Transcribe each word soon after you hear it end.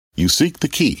You seek the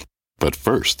key, but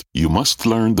first, you must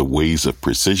learn the ways of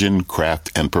precision,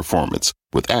 craft, and performance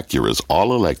with Acura's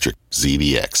all-electric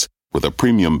ZDX. With a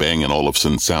premium Bang &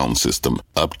 Olufsen sound system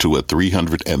up to a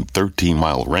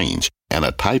 313-mile range and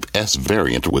a Type S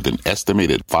variant with an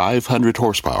estimated 500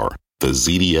 horsepower, the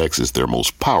ZDX is their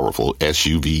most powerful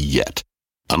SUV yet.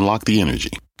 Unlock the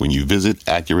energy when you visit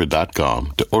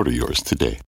Acura.com to order yours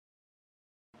today.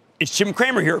 It's Jim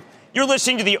Cramer here. You're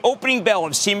listening to the opening bell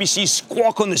of CNBC's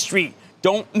Squawk on the Street.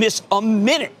 Don't miss a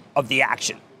minute of the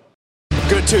action.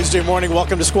 Good Tuesday morning.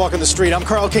 Welcome to Squawk on the Street. I'm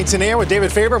Carl Quintanilla with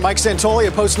David Faber, Mike Santoli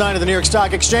at Post 9 of the New York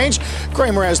Stock Exchange.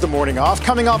 Kramer has the morning off.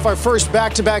 Coming off our first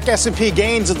back-to-back S&P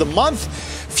gains of the month,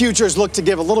 futures look to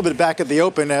give a little bit back at the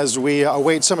open as we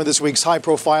await some of this week's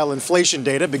high-profile inflation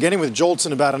data, beginning with JOLTS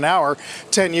in about an hour,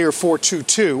 10-year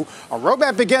 4.22. Our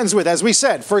roadmap begins with, as we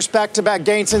said, first back-to-back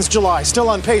gain since July. Still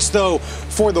on pace, though,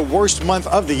 for the worst month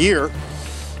of the year.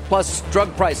 Plus,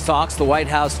 drug price talks. The White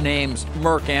House names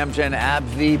Merck, Amgen,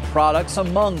 AbbVie products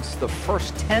amongst the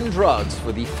first 10 drugs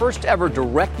for the first ever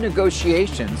direct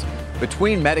negotiations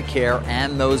between Medicare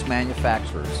and those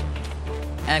manufacturers.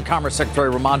 And Commerce Secretary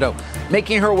Raimondo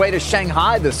making her way to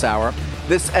Shanghai this hour.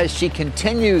 This as she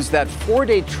continues that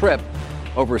 4-day trip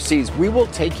overseas. We will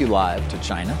take you live to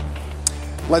China.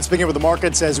 Let's begin with the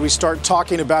markets as we start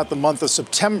talking about the month of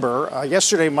September.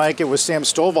 Yesterday, Mike, it was Sam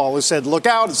Stovall who said, look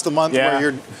out, it's the month where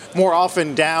you're more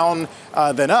often down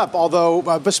than up.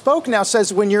 Although Bespoke now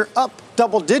says when you're up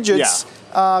double digits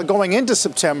going into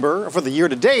September for the year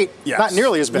to date, not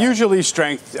nearly as bad. Usually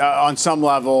strength on some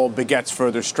level begets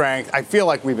further strength. I feel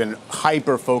like we've been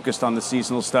hyper focused on the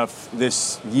seasonal stuff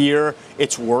this year.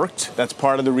 It's worked. That's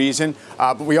part of the reason.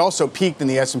 But we also peaked in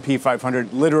the S&P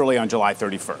 500 literally on July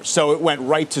 31st. So it went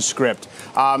right to script.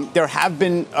 There have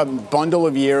been a bundle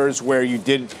of years where you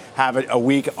did have a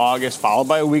week August followed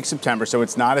by a week September. So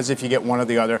it's not as if you get one or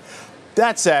the other.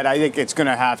 That said, I think it's going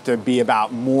to have to be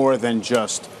about more than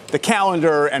just the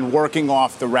calendar and working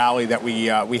off the rally that we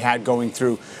had going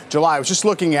through July. I was just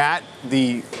looking at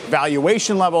the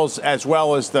valuation levels as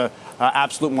well as the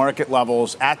absolute market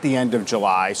levels at the end of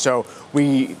July. So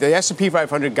the S&P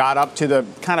 500 got up to the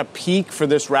kind of peak for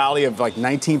this rally of like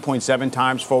 19.7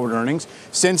 times forward earnings.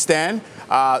 Since then,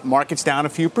 market's down a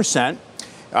few percent.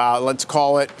 Let's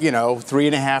call it,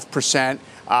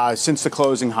 3.5% since the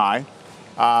closing high.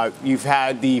 You've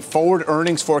had the forward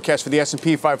earnings forecast for the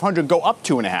S&P 500 go up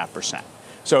 2.5%.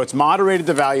 So it's moderated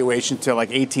the valuation to like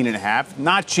 18.5.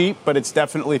 Not cheap, but it's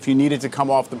definitely, if you needed to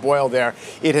come off the boil there,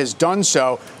 it has done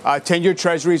so. 10-year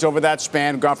treasuries over that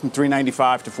span have gone from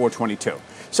 395 to 422.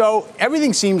 So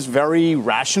everything seems very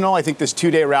rational. I think this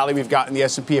 2-day rally we've got in the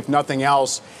S&P, if nothing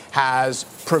else, has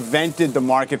prevented the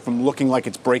market from looking like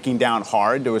it's breaking down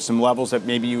hard. There were some levels that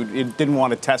maybe you didn't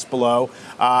want to test below.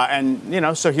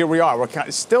 So here we are. We're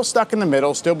still stuck in the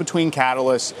middle, still between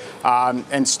catalysts,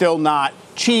 and still not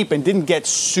cheap and didn't get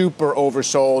super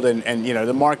oversold. And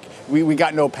the market, we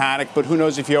got no panic, but who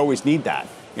knows if you always need that.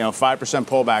 5%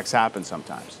 pullbacks happen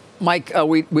sometimes. Mike,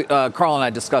 Carl and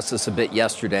I discussed this a bit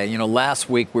yesterday.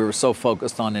 Last week we were so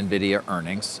focused on NVIDIA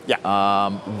earnings.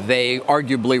 They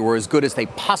arguably were as good as they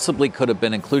possibly could have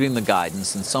been, including the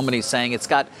guidance. And somebody's saying it's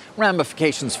got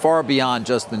ramifications far beyond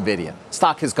just NVIDIA.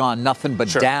 Stock has gone nothing but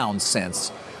down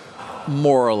since,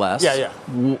 more or less.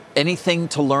 Anything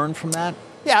to learn from that?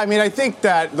 Yeah, I think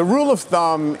that the rule of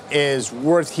thumb is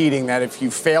worth heeding, that if you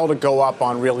fail to go up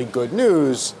on really good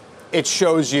news, it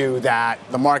shows you that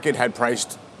the market had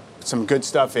priced some good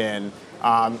stuff in.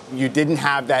 You didn't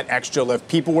have that extra lift.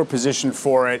 People were positioned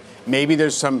for it. Maybe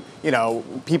there's some,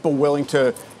 people willing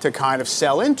to kind of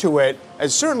sell into it.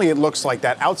 And certainly it looks like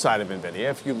that outside of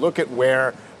NVIDIA. If you look at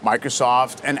where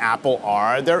Microsoft and Apple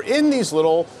are, they're in these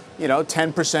little,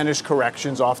 10%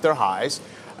 corrections off their highs.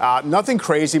 Nothing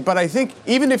crazy, but I think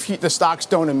even if the stocks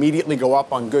don't immediately go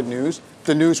up on good news,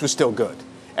 the news was still good.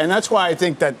 And that's why I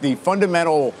think that the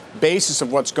fundamental basis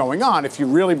of what's going on, if you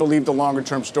really believe the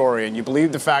longer-term story and you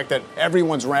believe the fact that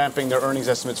everyone's ramping their earnings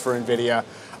estimates for NVIDIA,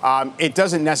 it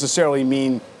doesn't necessarily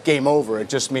mean game over. It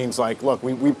just means look,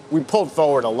 we pulled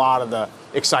forward a lot of the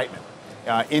excitement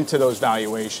into those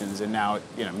valuations, and now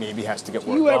it maybe has to get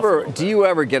worked off. Do you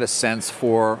ever get a sense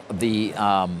for the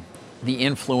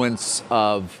influence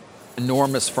of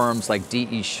enormous firms like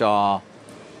D.E. Shaw,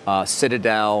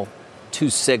 Citadel, Two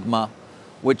Sigma,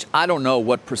 which I don't know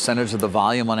what percentage of the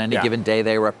volume on any given day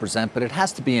they represent, but it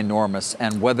has to be enormous,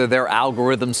 and whether their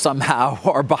algorithms somehow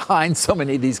are behind so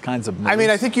many of these kinds of moves.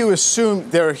 I think you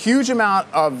assume there are a huge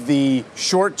amount of the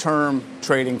short-term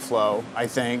trading flow, I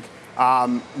think.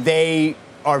 They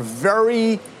are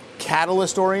very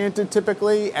catalyst oriented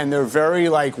typically, and they're very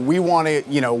like, we want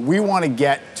to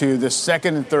get to the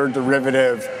second and third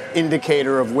derivative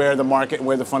indicator of where the market,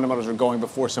 where the fundamentals are going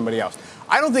before somebody else.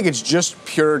 I don't think it's just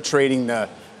pure trading the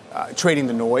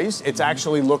noise. It's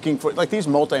actually looking for, like, these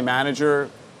multi-manager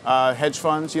hedge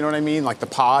funds, you know what I mean? Like the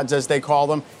pods, as they call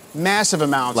them. Massive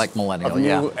amounts like Millennial, of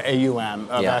new AUM,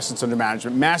 of assets under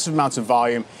management, massive amounts of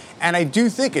volume. And I do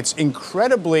think it's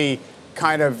incredibly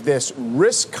kind of this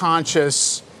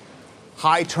risk-conscious,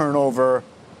 high turnover,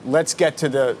 let's get to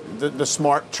the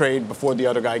smart trade before the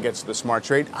other guy gets to the smart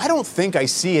trade. I don't think I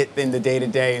see it in the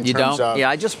day-to-day in terms of... Yeah,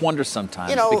 I just wonder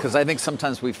sometimes, because I think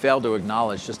sometimes we fail to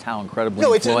acknowledge just how incredibly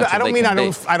influential I don't they mean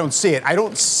can I don't see it. I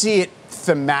don't see it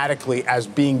thematically as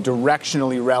being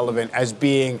directionally relevant, as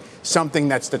being something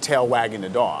that's the tail wagging the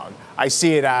dog. I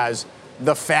see it as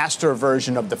the faster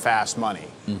version of the fast money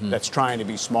that's trying to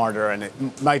be smarter, and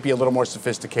it might be a little more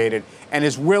sophisticated and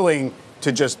is willing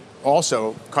to just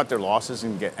also cut their losses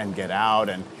and get out,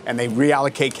 and they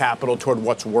reallocate capital toward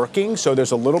what's working. So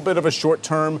there's a little bit of a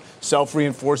short-term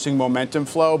self-reinforcing momentum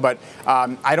flow, but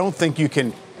I don't think you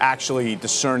can actually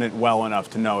discern it well enough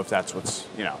to know if that's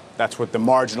what the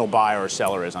marginal buyer or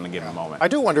seller is on a given moment. I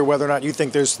do wonder whether or not you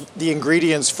think there's the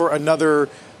ingredients for another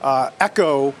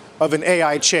echo of an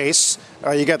AI chase.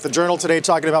 You got the Journal today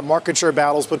talking about market share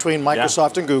battles between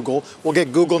Microsoft and Google. We'll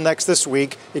get Google next this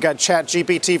week. You got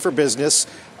ChatGPT for business,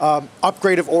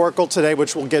 upgrade of Oracle today,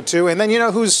 which we'll get to. And then,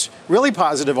 who's really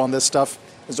positive on this stuff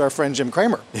is our friend Jim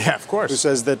Cramer. Yeah, of course. Who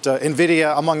says that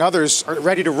NVIDIA, among others, are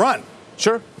ready to run.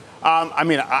 Sure.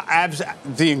 The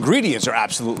ingredients are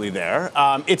absolutely there.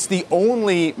 It's the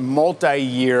only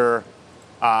multi-year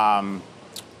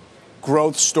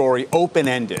growth story,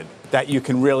 open-ended, that you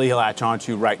can really latch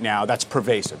onto right now. That's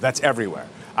pervasive. That's everywhere.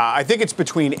 I think it's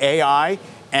between AI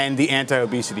and the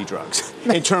anti-obesity drugs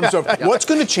in terms of what's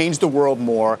going to change the world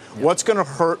more, what's going to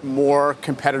hurt more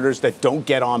competitors that don't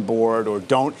get on board or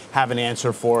don't have an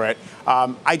answer for it.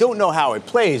 I don't know how it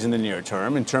plays in the near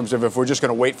term in terms of if we're just going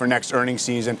to wait for next earnings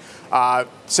season.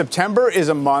 September is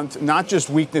a month, not just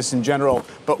weakness in general,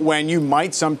 but when you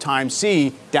might sometimes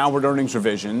see downward earnings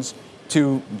revisions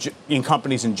in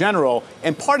companies in general.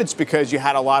 In part, it's because you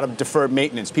had a lot of deferred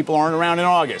maintenance. People aren't around in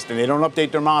August, and they don't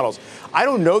update their models. I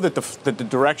don't know that the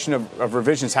direction of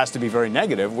revisions has to be very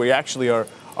negative. We actually are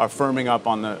firming up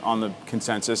on the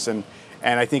consensus, and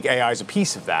I think AI is a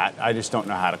piece of that. I just don't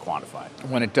know how to quantify it.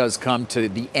 When it does come to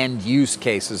the end use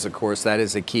cases, of course, that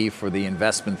is a key for the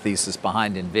investment thesis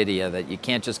behind NVIDIA, that you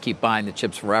can't just keep buying the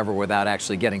chips forever without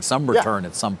actually getting some return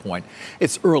at some point.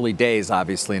 It's early days,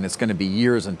 obviously, and it's going to be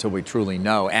years until we truly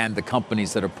know, and the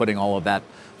companies that are putting all of that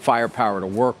firepower to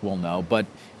work will know. But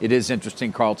it is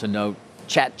interesting, Carl, to note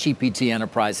ChatGPT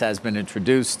Enterprise has been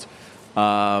introduced.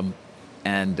 We'll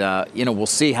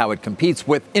see how it competes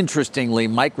with, interestingly,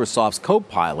 Microsoft's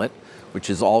Copilot, which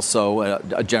is also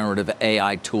a generative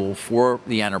AI tool for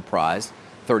the enterprise,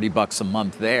 $30 a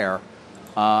month there.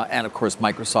 And, of course,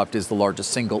 Microsoft is the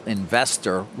largest single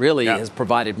investor, really has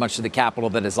provided much of the capital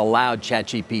that has allowed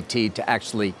ChatGPT to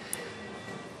actually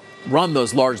run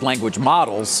those large language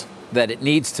models that it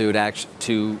needs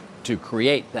to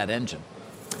create that engine.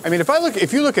 I mean,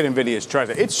 if you look at NVIDIA's chart,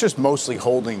 it's just mostly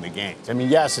holding the gains. I mean,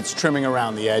 yes, it's trimming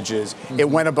around the edges. It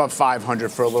went above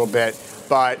 500 for a little bit,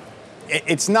 but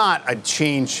it's not a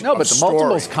change. No, but the story.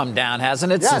 multiples come down,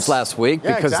 hasn't it, since last week?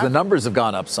 Because the numbers have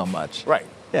gone up so much. Right.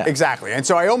 Yeah. Exactly. And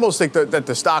so I almost think that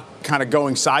the stock kind of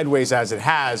going sideways as it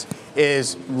has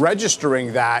is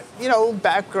registering that,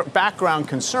 background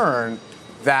concern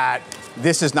that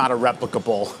this is not a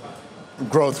replicable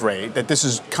growth rate, that this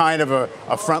is kind of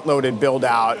a front-loaded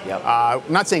build-out.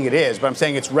 Not saying it is, but I'm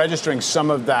saying it's registering some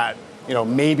of that,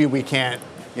 maybe we can't,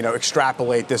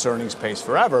 extrapolate this earnings pace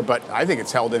forever, but I think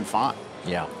it's held in fine.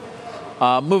 Yeah.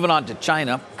 Moving on to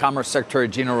China, Commerce Secretary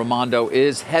Gina Raimondo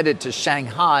is headed to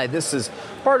Shanghai. This is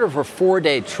part of her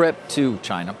 4-day trip to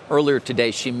China. Earlier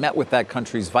today, she met with that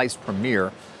country's vice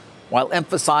premier. While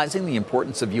emphasizing the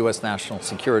importance of U.S. national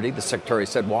security, the secretary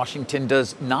said Washington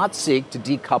does not seek to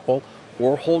decouple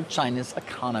or hold China's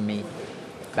economy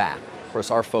back. Of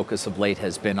course, our focus of late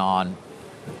has been on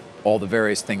all the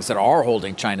various things that are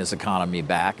holding China's economy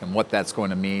back and what that's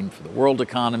going to mean for the world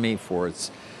economy, for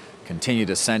its continued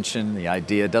ascension. The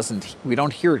idea we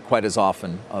don't hear it quite as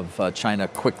often of China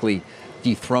quickly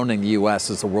dethroning the U.S.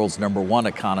 as the world's #1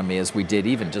 economy as we did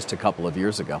even just a couple of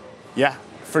years ago. Yeah,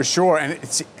 for sure. And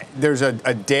there's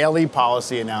a daily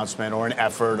policy announcement or an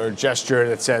effort or gesture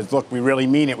that says, look, we really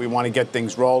mean it. We want to get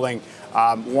things rolling.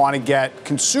 want to get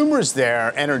consumers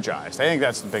there energized. I think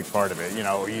that's the big part of it.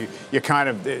 You kind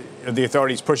of, the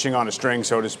authorities pushing on a string,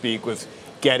 so to speak, with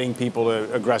getting people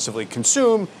to aggressively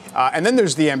consume. And then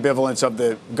there's the ambivalence of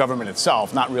the government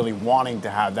itself, not really wanting to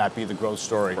have that be the growth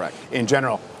story in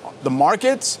general. The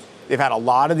markets, they've had a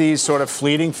lot of these sort of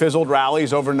fleeting, fizzled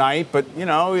rallies overnight, but,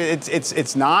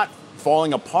 it's not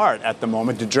falling apart at the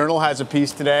moment. The Journal has a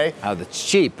piece today. It's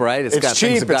cheap, right? It's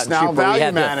cheap. It's now cheaper.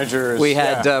 value managers. We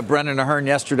had Brennan Ahern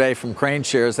yesterday from Crane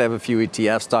Shares. They have a few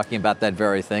ETFs talking about that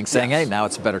very thing, saying, hey, now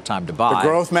it's a better time to buy. The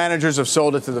growth managers have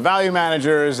sold it to the value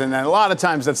managers, and then a lot of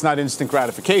times that's not instant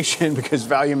gratification because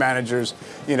value managers,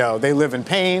 they live in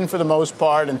pain for the most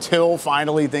part until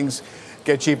finally things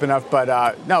get cheap enough. But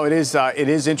no, it is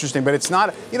interesting. But it's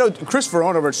not, Chris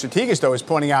Verone over at Strategas, though, is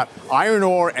pointing out iron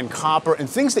ore and copper and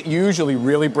things that usually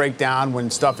really break down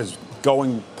when stuff is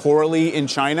going poorly in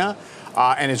China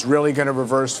and is really going to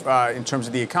reverse in terms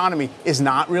of the economy is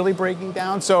not really breaking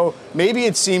down. So maybe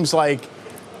it seems like,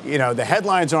 the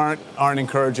headlines aren't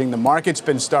encouraging. The market's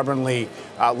been stubbornly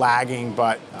lagging,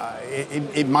 but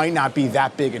it might not be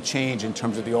that big a change in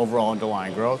terms of the overall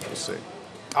underlying growth. We'll see.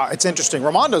 It's interesting.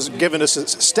 Raimonda's given us a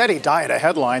steady diet of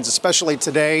headlines, especially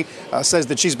today. Says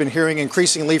that she's been hearing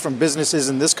increasingly from businesses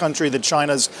in this country that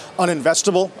China's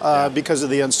uninvestable because of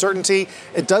the uncertainty.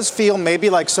 It does feel maybe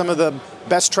like some of the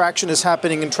best traction is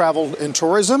happening in travel and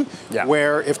tourism,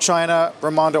 where if China,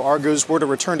 Raimonda argues, were to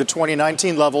return to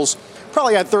 2019 levels,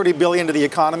 probably add 30 billion to the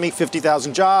economy,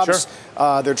 50,000 jobs.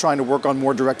 Sure. They're trying to work on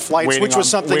more direct flights, which was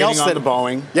something else that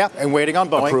Boeing. Yeah, and waiting on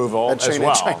Boeing approval as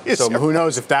well. So who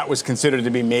knows if that was considered to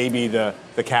be maybe the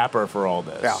capper for all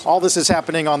this. Yeah, all this is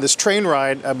happening on this train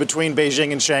ride between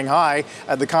Beijing and Shanghai.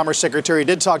 The Commerce Secretary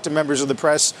did talk to members of the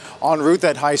press en route,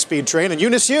 that high-speed train. And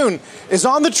Eunice Yoon is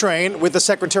on the train with the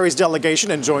Secretary's delegation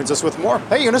and joins us with more.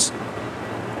 Hey, Eunice.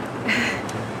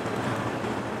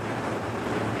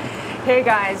 Hey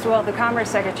guys, well, the Commerce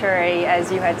Secretary,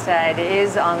 as you had said,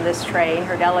 is on this train.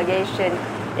 Her delegation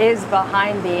is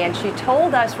behind me, and she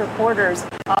told us reporters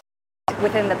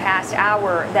within the past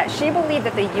hour that she believed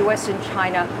that the U.S. and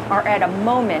China are at a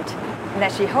moment, and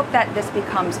that she hoped that this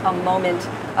becomes a moment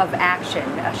of action.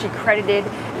 She credited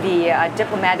the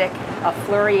diplomatic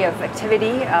flurry of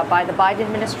activity by the Biden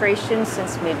administration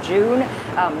since mid-June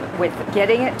with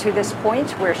getting it to this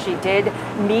point where she did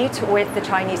meet with the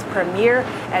Chinese premier,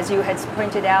 as you had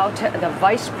pointed out, the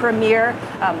vice premier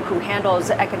who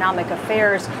handles economic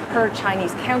affairs, her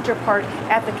Chinese counterpart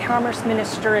at the Commerce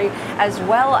Ministry, as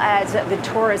well as the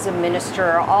tourism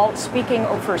minister, all speaking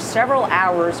for several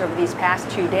hours over these past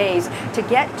 2 days to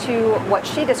get to what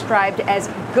she described as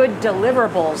good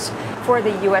deliverables for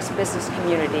the U.S. business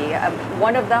community.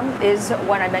 One of them is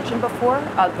one I mentioned before,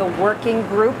 the working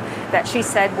group that she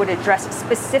said would address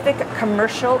specific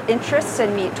commercial interests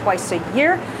and meet twice a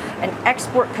year. An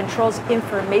export controls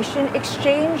information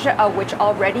exchange, which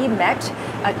already met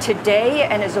today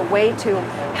and is a way to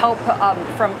help,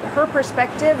 from her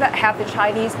perspective, have the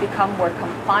Chinese become more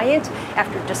compliant.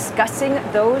 After discussing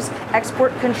those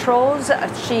export controls,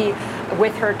 she,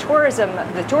 with her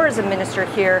the tourism minister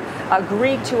here,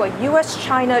 agreed to a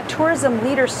U.S.-China Tourism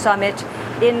Leaders Summit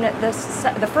in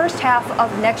the first half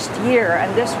of next year,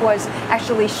 and this was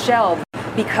actually shelved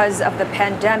because of the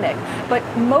pandemic. But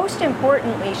most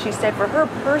importantly, she said for her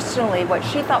personally, what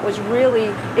she thought was really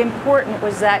important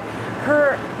was that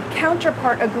her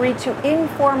counterpart agreed to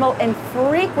informal and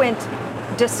frequent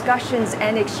discussions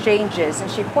and exchanges.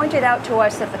 And she pointed out to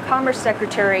us that the Commerce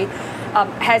Secretary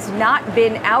has not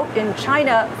been out in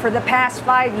China for the past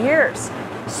 5 years.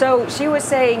 So she was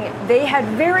saying they had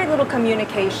very little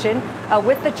communication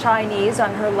with the Chinese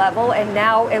on her level, and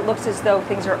now it looks as though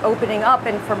things are opening up.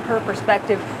 And from her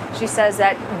perspective, she says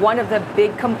that one of the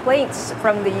big complaints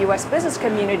from the U.S. business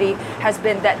community has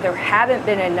been that there haven't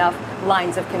been enough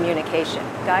lines of communication.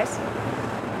 Guys?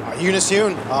 Eunice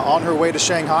Yoon on her way to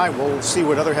Shanghai. We'll see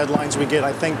what other headlines we get.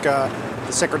 I think the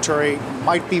Secretary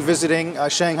might be visiting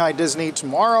Shanghai Disney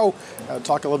tomorrow,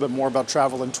 talk a little bit more about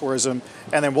travel and tourism,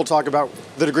 and then we'll talk about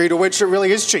the degree to which it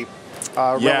really is cheap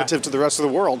relative to the rest of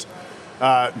the world.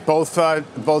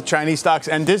 Both Chinese stocks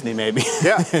and Disney, maybe.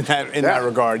 Yeah. in that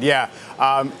regard. Yeah.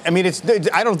 I mean,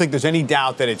 I don't think there's any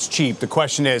doubt that it's cheap. The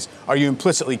question is, are you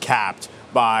implicitly capped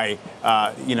by,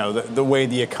 the way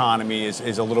the economy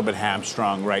is a little bit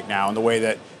hamstrung right now, and the way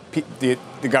that the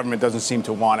government doesn't seem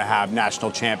to want to have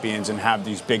national champions and have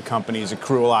these big companies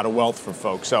accrue a lot of wealth for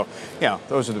folks. So,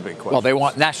 those are the big questions. Well, they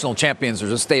want national champions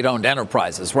or state-owned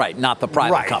enterprises, right? Not the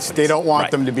private companies. They don't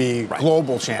want them to be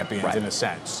global champions in a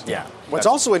sense. Yeah. What's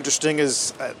also interesting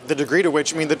is the degree to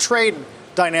which, the trade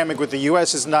dynamic with the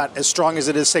U.S. is not as strong as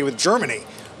it is, say, with Germany,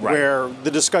 where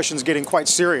the discussion's getting quite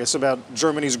serious about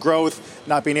Germany's growth,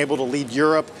 not being able to lead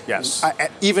Europe. Yes.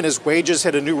 Even as wages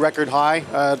hit a new record high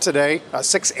today,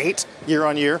 6.8 year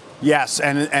on year. Yes,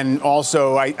 and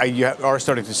also you are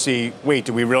starting to see, wait,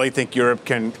 do we really think Europe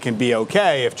can be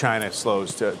okay if China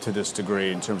slows to this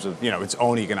degree in terms of, its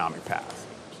own economic path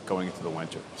going into the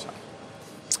winter? So.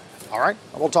 All right.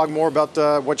 We'll talk more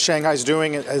about what Shanghai's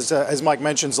doing. As Mike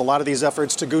mentions, a lot of these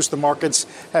efforts to goose the markets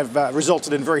have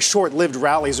resulted in very short-lived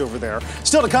rallies over there.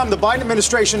 Still to come, the Biden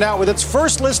administration out with its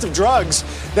first list of drugs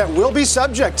that will be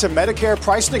subject to Medicare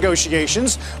price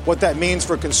negotiations, what that means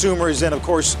for consumers and, of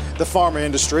course, the pharma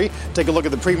industry. Take a look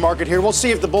at the pre-market here. We'll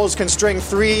see if the Bulls can string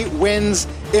 3 wins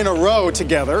in a row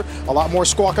together. A lot more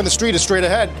Squawk on the Street is straight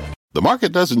ahead. The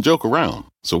market doesn't joke around,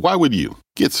 so why would you?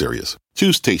 Get serious.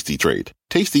 Choose Tasty Trade.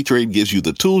 Tasty Trade gives you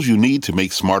the tools you need to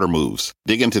make smarter moves.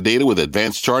 Dig into data with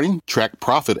advanced charting, track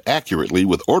profit accurately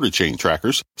with order chain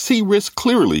trackers, see risk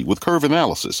clearly with curve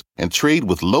analysis, and trade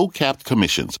with low-capped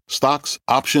commissions, stocks,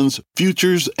 options,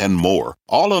 futures, and more.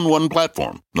 All on one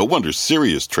platform. No wonder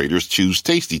serious traders choose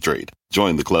Tasty Trade.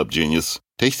 Join the club, genius.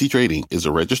 Tasty Trading is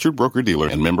a registered broker-dealer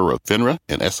and member of FINRA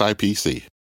and SIPC.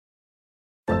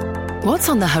 What's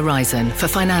on the horizon for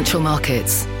financial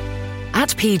markets? At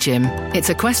PGIM, it's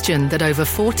a question that over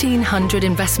 1,400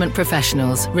 investment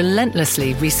professionals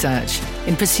relentlessly research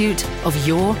in pursuit of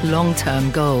your long-term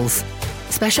goals.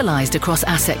 Specialized across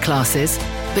asset classes,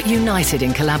 but united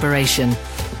in collaboration,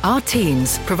 our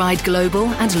teams provide global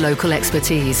and local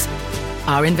expertise.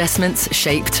 Our investments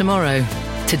shape tomorrow,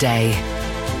 today.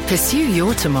 Pursue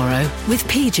your tomorrow with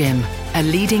PGIM, a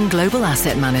leading global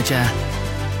asset manager.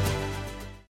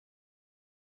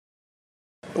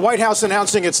 The White House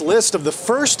announcing its list of the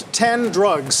first 10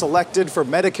 drugs selected for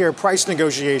Medicare price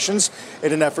negotiations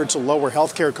in an effort to lower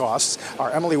health care costs.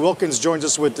 Our Emily Wilkins joins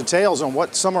us with details on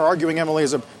what some are arguing, Emily,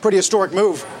 is a pretty historic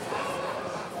move.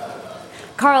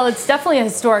 Carl, it's definitely a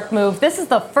historic move. This is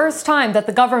the first time that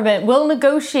the government will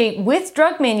negotiate with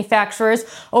drug manufacturers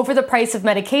over the price of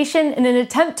medication in an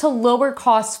attempt to lower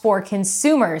costs for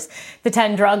consumers. The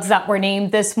 10 drugs that were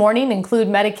named this morning include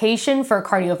medication for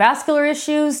cardiovascular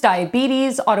issues,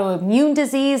 diabetes, autoimmune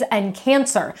disease, and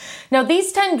cancer. Now,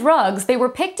 these 10 drugs, they were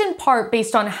picked in part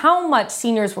based on how much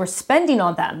seniors were spending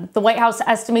on them. The White House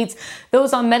estimates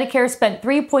those on Medicare spent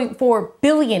 $3.4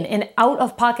 billion in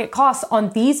out-of-pocket costs on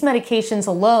these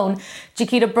medications alone.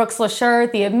 Chiquita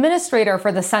Brooks-LaSure, the administrator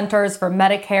for the Centers for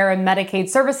Medicare and Medicaid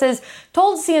Services,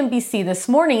 told CNBC this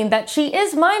morning that she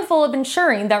is mindful of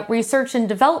ensuring that research and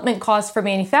development costs for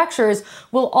manufacturers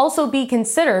will also be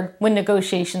considered when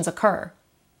negotiations occur.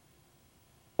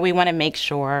 We want to make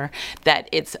sure that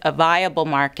it's a viable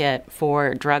market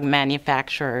for drug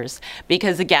manufacturers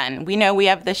because, again, we know we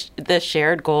have the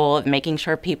shared goal of making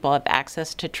sure people have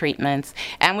access to treatments,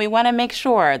 and we want to make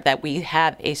sure that we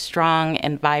have a strong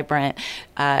and vibrant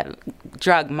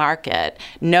drug market.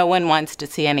 No one wants to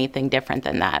see anything different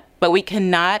than that. But we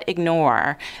cannot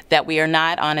ignore that we are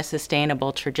not on a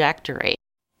sustainable trajectory.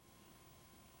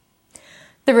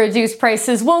 The reduced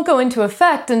prices won't go into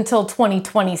effect until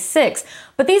 2026,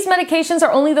 but these medications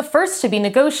are only the first to be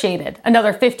negotiated.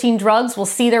 Another 15 drugs will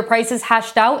see their prices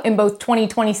hashed out in both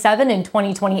 2027 and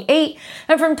 2028,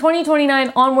 and from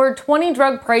 2029 onward, 20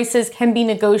 drug prices can be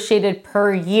negotiated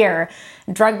per year.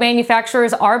 Drug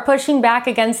manufacturers are pushing back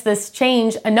against this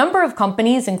change. A number of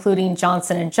companies, including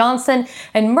Johnson & Johnson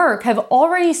and Merck, have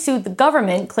already sued the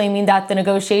government, claiming that the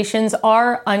negotiations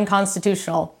are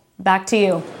unconstitutional. Back to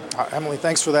you. Emily,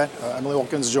 thanks for that. Emily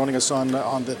Wilkins joining us on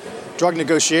the drug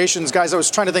negotiations. Guys, I was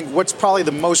trying to think what's probably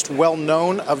the most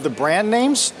well-known of the brand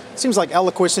names. Seems like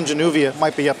Eliquis and Januvia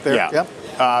might be up there.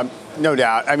 Yeah. No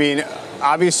doubt. I mean,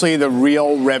 obviously the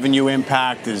real revenue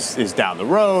impact is down the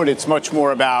road. It's much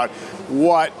more about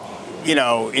what,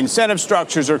 incentive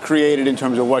structures are created in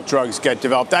terms of what drugs get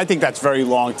developed. I think that's very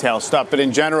long-tail stuff. But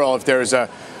in general, if there's a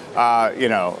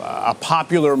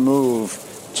popular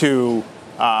move to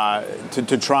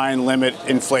try and limit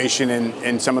inflation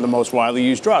in some of the most widely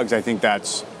used drugs, I think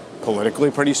that's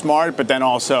politically pretty smart. But then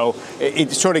also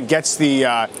it sort of gets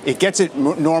it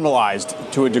normalized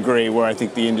to a degree where I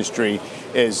think the industry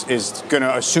is going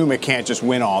to assume it can't just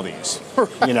win all these.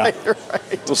 Right.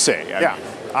 We'll see.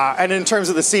 And in terms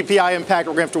of the CPI impact,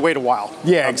 we're going to have to wait a while.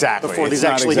 Yeah, exactly. Before these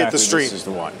actually hit the street. This is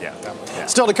the one. Yeah.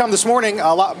 Still to come this morning,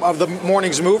 a lot of the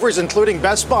morning's movers, including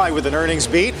Best Buy with an earnings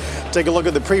beat. Take a look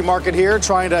at the pre-market here,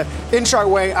 trying to inch our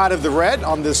way out of the red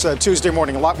on this Tuesday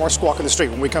morning. A lot more Squawk on the Street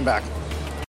when we come back.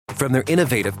 From their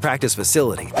innovative practice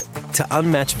facility to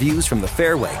unmatched views from the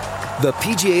fairway, The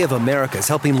PGA of America is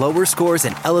helping lower scores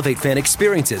and elevate fan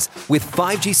experiences with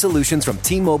 5G solutions from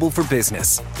T-Mobile for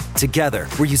Business. Together,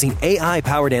 we're using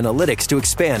AI-powered analytics to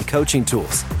expand coaching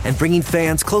tools and bringing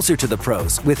fans closer to the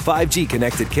pros with 5G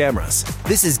connected cameras.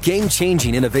 This is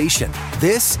game-changing innovation.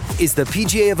 This is the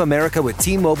PGA of America with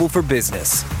T-Mobile for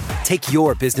Business. Take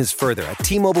your business further at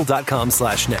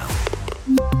T-Mobile.com/now.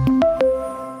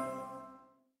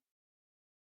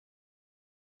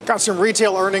 Got some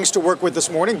retail earnings to work with this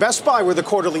morning. Best Buy with a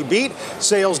quarterly beat.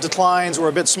 Sales declines were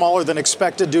a bit smaller than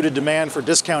expected due to demand for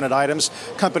discounted items.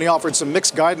 Company offered some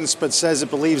mixed guidance, but says it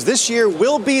believes this year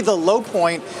will be the low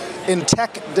point in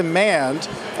tech demand.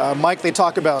 Mike, they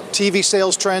talk about TV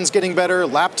sales trends getting better,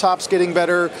 laptops getting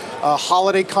better,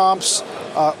 holiday comps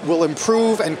will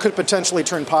improve and could potentially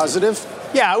turn positive.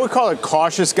 Yeah, I would call it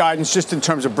cautious guidance just in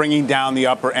terms of bringing down the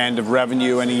upper end of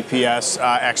revenue and EPS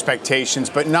expectations,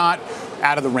 but not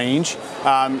out of the range.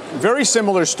 Very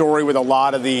similar story with a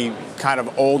lot of the kind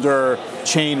of older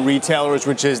chain retailers,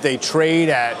 which is they trade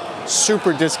at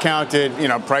super discounted,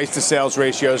 price to sales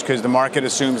ratios because the market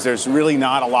assumes there's really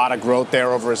not a lot of growth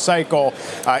there over a cycle.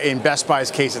 In Best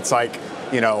Buy's case, it's like,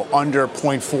 under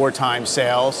 0.4 times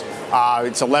sales.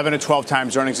 It's 11 to 12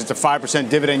 times earnings. It's a 5%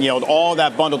 dividend yield. All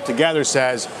that bundled together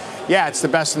says, yeah, it's the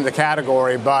best in the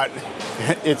category, but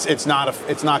it's not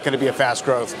going to be a fast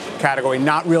growth category.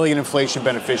 Not really an inflation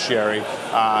beneficiary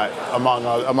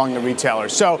among the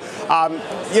retailers. So,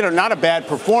 not a bad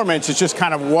performance. It's just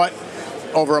kind of what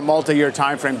over a multi-year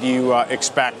time frame do you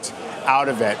expect out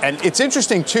of it? And it's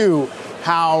interesting too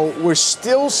how we're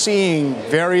still seeing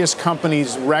various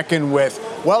companies reckon with,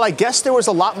 well, I guess there was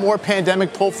a lot more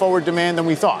pandemic pull forward demand than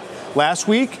we thought. Last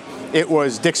week, it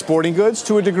was Dick's Sporting Goods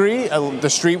to a degree. The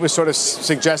street was sort of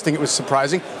suggesting it was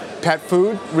surprising. Pet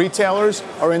food retailers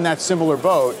are in that similar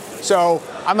boat. So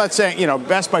I'm not saying,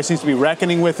 Best Buy seems to be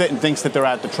reckoning with it and thinks that they're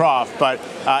at the trough, but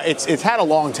it's had a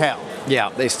long tail. Yeah,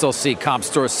 they still see comp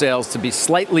store sales to be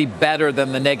slightly better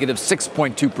than the negative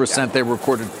 6.2% they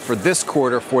recorded for this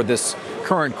quarter, for this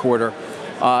current quarter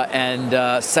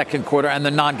and second quarter, and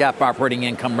the non-GAAP operating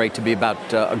income rate to be about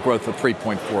a growth of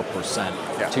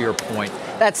 3.4%, to your point.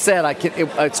 That said,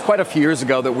 it's quite a few years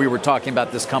ago that we were talking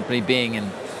about this company being in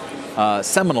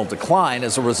seminal decline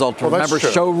as a result of, remember,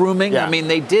 showrooming? Yeah. I mean,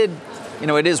 they did,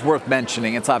 it is worth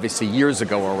mentioning. It's obviously years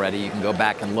ago already. You can go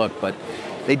back and look, but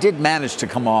they did manage to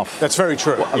come off. That's very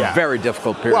true. A very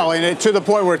difficult period. Well, and to the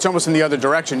point where it's almost in the other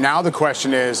direction. Now the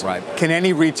question is, Can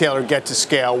any retailer get to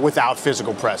scale without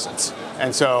physical presence?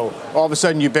 And so all of a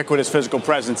sudden, ubiquitous physical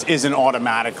presence isn't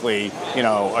automatically,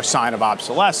 a sign of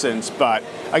obsolescence. But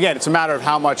again, it's a matter of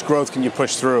how much growth can you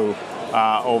push through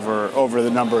over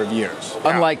the number of years.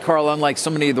 Unlike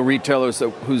so many of the retailers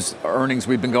whose earnings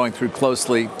we've been going through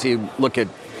closely to look at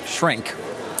shrink,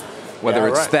 whether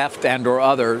it's theft and or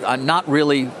other, not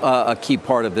really a key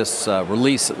part of this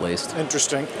release, at least.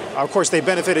 Interesting. Of course, they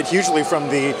benefited hugely from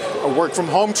the work from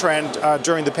home trend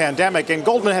during the pandemic. And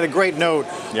Goldman had a great note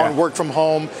on work from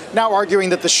home, now arguing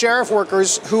that the share of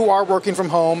workers who are working from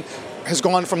home has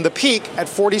gone from the peak at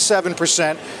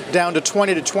 47% down to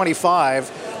 20 to 25.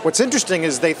 What's interesting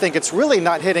is they think it's really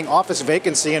not hitting office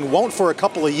vacancy and won't for a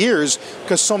couple of years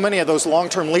because so many of those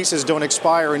long-term leases don't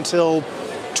expire until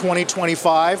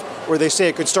 2025, where they say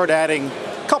it could start adding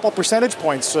a couple percentage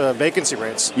points vacancy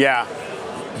rates. Yeah,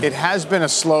 it has been a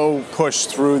slow push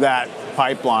through that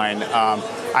pipeline,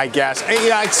 I guess.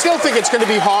 I still think it's going to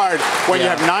be hard when you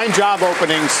have 9 job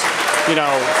openings,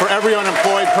 for every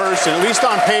unemployed person, at least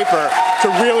on paper, to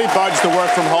really budge the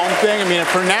work from home thing. I mean,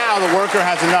 for now, the worker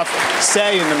has enough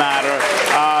say in the matter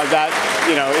that,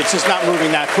 it's just not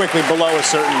moving that quickly below a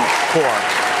certain core.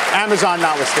 Amazon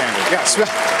notwithstanding. Yes.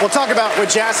 We'll talk about what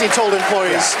Jassy told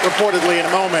employees reportedly in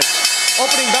a moment.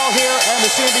 Opening bell here and the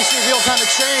CNBC Real-Time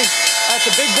Exchange at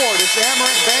the big board. It's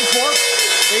Amerant Bancorp,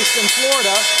 based in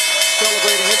Florida,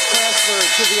 celebrating its transfer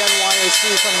to the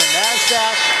NYSE from the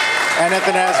NASDAQ. And at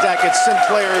the NASDAQ, it's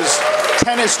Sinclair's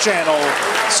tennis channel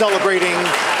celebrating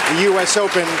the U.S.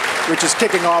 Open, which is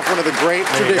kicking off one of the great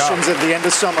traditions at the end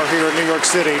of summer here in New York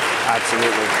City.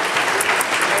 Absolutely.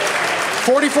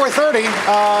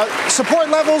 44.30. Support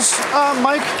levels,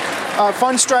 Mike.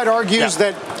 Fundstrat argues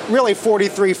that really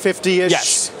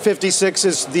 43.50-ish, 56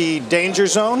 is the danger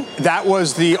zone. That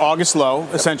was the August low,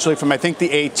 essentially, from I think the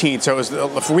 18th. So it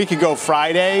was a week ago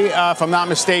Friday, if I'm not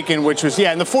mistaken, which was,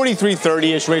 in the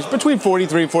 43.30-ish range, between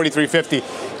 43 and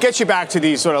 43.50. Gets you back to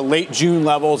these sort of late June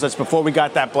levels. That's before we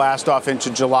got that blast off into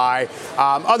July.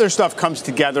 Other stuff comes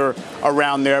together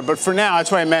around there. But for now,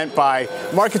 that's what I meant by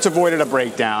markets avoided a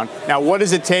breakdown. Now, what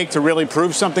does it take to really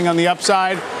prove something on the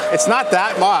upside? It's not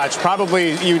that much.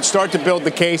 Probably you'd start to build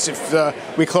the case if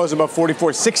we close above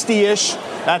 44.60. 60-ish.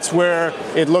 That's where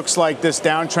it looks like this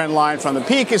downtrend line from the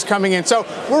peak is coming in. So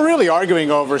we're really arguing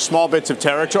over small bits of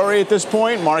territory at this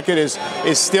point. Market is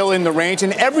still in the range,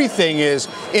 and everything is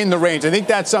in the range. I think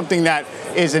that's something that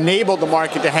has enabled the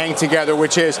market to hang together,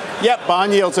 which is, yep,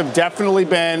 bond yields have definitely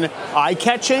been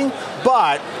eye-catching,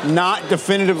 but not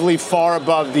definitively far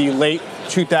above the late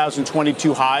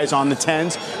 2022 highs on the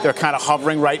 10s. They're kind of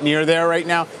hovering right near there right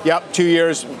now. Yep, 2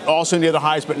 years also near the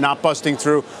highs, but not busting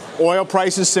through. Oil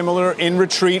prices similar, in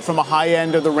retreat from a high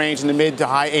end of the range in the mid to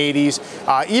high 80s.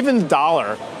 Even the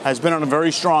dollar has been on a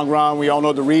very strong run. We all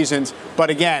know the reasons. But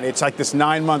again, it's like this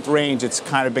 9-month range. It's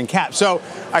kind of been capped. So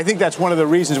I think that's one of the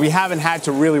reasons we haven't had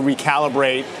to really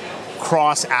recalibrate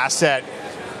cross-asset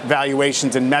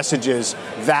valuations and messages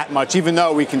that much, even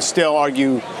though we can still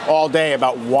argue all day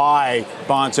about why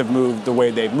bonds have moved the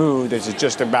way they've moved. Is it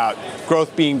just about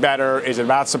growth being better? Is it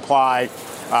about supply?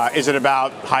 Is it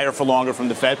about higher for longer from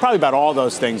the Fed? Probably about all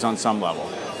those things on some level.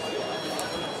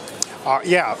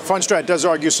 Yeah, Fundstrat does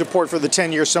argue support for the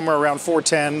 10-year somewhere around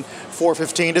 410,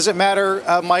 415. Does it matter,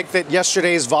 Mike, that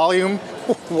yesterday's volume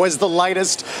was the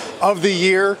lightest of the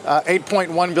year,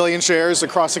 8.1 billion shares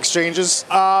across exchanges?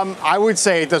 I would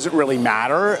say it doesn't really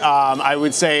matter. I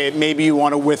would say maybe you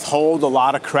want to withhold a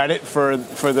lot of credit for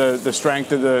the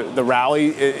strength of the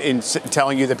rally in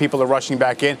telling you that people are rushing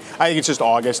back in. I think it's just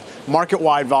August.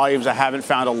 Market-wide volumes, I haven't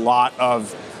found a lot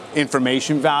of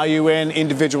information value in.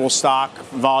 Individual stock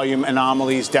volume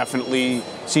anomalies definitely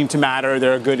seem to matter.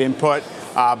 They're a good input,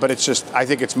 but it's just, I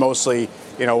think it's mostly,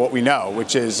 what we know,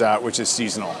 which is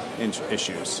seasonal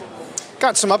issues.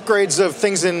 Got some upgrades of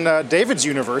things in David's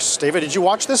universe. David, did you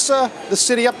watch this the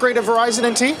city upgrade of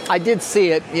Verizon NT? I did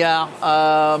see it, yeah.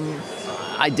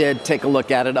 I did take a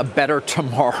look at it. A better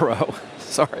tomorrow.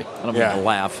 Sorry, I don't mean to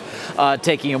laugh.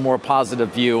 Taking a more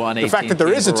positive view on AT&T. The fact that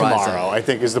there is a tomorrow, I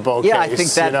think, is the bold case. Yeah, I think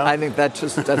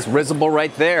that that's risible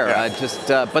right there.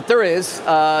 Yeah. But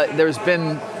there's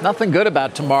been nothing good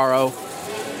about tomorrow.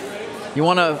 You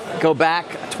want to go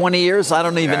back 20 years? I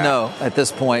don't even know at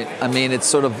this point. I mean, it's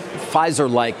sort of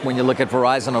Pfizer-like when you look at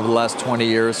Verizon over the last 20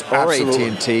 years, or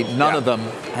AT&T. None of them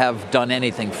have done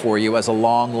anything for you as a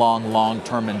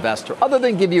long-term investor, other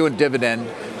than give you a dividend.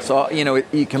 So,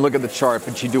 you can look at the chart,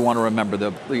 but you do want to remember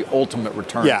the ultimate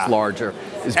return is larger,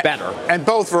 is better. And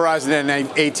both Verizon and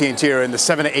AT&T are in the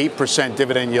 7 to 8%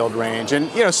 dividend yield range. And,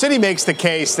 Citi makes the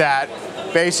case that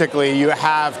basically you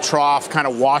have trough kind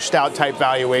of washed out type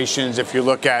valuations. If you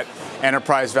look at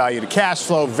enterprise value to cash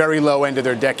flow, very low end of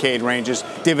their decade ranges,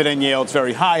 dividend yields,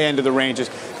 very high end of the ranges.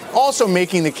 Also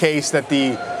making the case that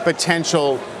the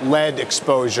potential lead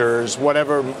exposures,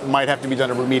 whatever might have to be done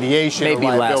to remediation maybe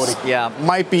or liability,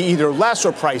 might be either less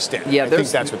or priced in. I think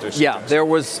that's what they're saying. Yeah, there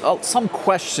was some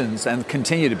questions and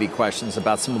continue to be questions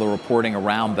about some of the reporting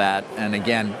around that. And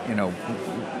again,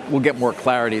 we'll get more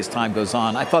clarity as time goes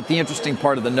on. I thought the interesting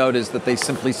part of the note is that they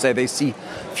simply say they see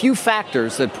few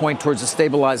factors that point towards a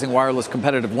stabilizing wireless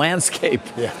competitive landscape.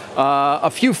 Yeah. A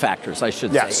few factors, I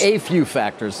should say. A few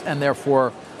factors. And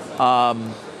therefore,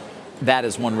 that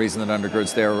is one reason that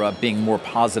undergirds their being more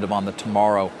positive on the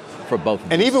tomorrow for both of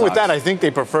these And even stocks. with that, I think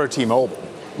they prefer T-Mobile.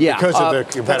 Yeah, because of the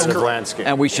competitive landscape.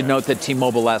 And we should note that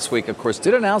T-Mobile last week, of course,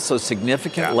 did announce those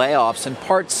significant layoffs, in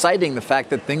part citing the fact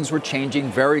that things were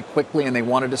changing very quickly and they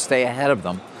wanted to stay ahead of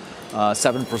them.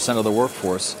 7% of the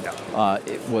workforce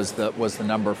it was the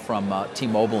number from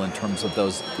T-Mobile in terms of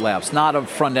those layoffs. Not of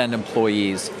front-end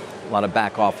employees, a lot of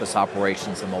back-office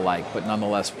operations and the like, but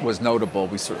nonetheless was notable.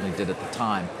 We certainly did at the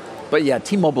time. But yeah,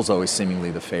 T-Mobile's always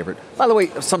seemingly the favorite. By the way,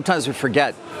 sometimes we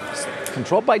forget, it's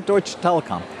controlled by Deutsche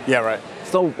Telekom. Yeah, right.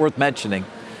 Still worth mentioning.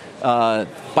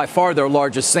 By far their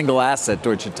largest single asset,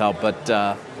 Deutsche Telekom,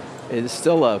 but it is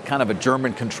still a kind of a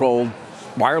German-controlled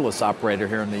wireless operator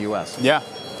here in the U.S. Yeah,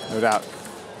 no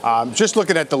doubt. Just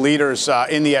looking at the leaders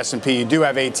in the S&P, you do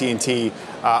have AT&T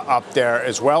up there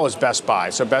as well as Best Buy.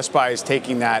 So Best Buy is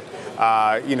taking that,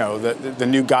 the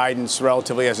new guidance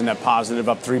relatively as a net positive,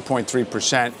 up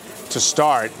 3.3% to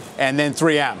start. And then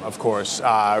 3M, of course,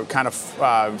 kind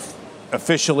of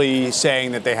officially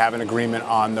saying that they have an agreement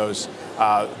on those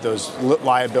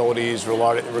liabilities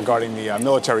regarding the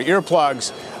military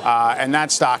earplugs. And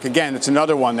that stock, again, it's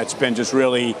another one that's been just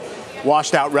really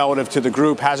washed out relative to the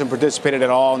group, hasn't participated at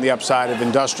all in the upside of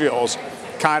industrials.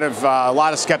 Kind of a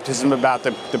lot of skepticism about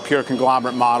the pure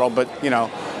conglomerate model, but,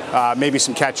 maybe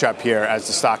some catch up here as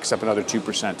the stock is up another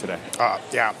 2% today.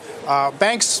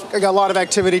 Banks got a lot of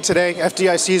activity today.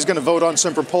 FDIC is going to vote on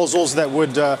some proposals that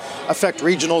would affect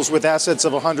regionals with assets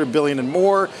of $100 billion and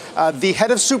more. The head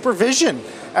of supervision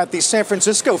at the San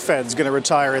Francisco Fed's going to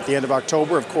retire at the end of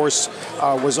October. Of course,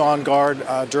 was on guard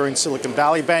during Silicon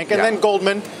Valley Bank. And then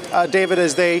Goldman, David,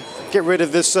 as they get rid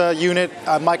of this unit,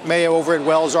 Mike Mayo over at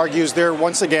Wells argues they're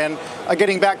once again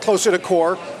getting back closer to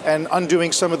core and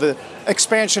undoing some of the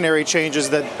expansionary changes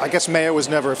that I guess Mayo was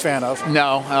never a fan of.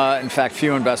 No, in fact,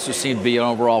 few investors seem to be an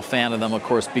overall fan of them. Of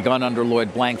course, begun under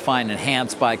Lloyd Blankfein,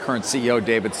 enhanced by current CEO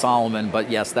David Solomon.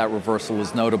 But yes, that reversal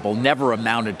is notable. Never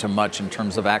amounted to much in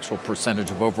terms of actual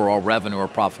percentage of overall revenue or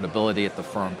profitability at the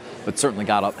firm, but certainly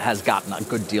has gotten a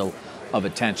good deal of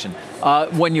attention.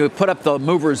 When you put up the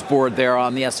movers board there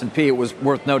on the S&P, it was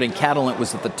worth noting Catalent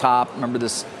was at the top. Remember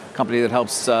this company that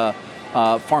helps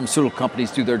pharmaceutical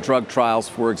companies do their drug trials,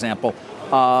 for example.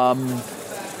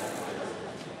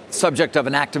 Subject of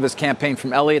an activist campaign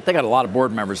from Elliott. They got a lot of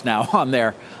board members now on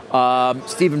there.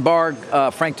 Stephen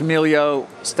Barg, Frank D'Amelio,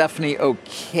 Stephanie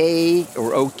O'Key,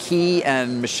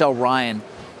 and Michelle Ryan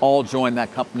all joined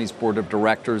that company's board of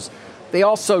directors. They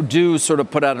also do sort of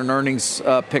put out an earnings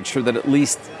picture that at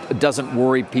least doesn't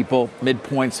worry people.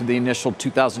 Midpoints of the initial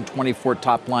 2024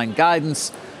 top-line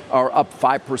guidance are up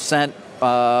 5%,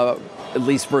 at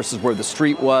least versus where the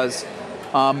street was.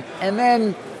 And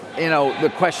then,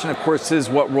 the question, of course, is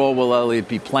what role will Elliott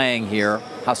be playing here?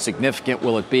 How significant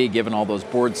will it be, given all those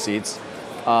board seats?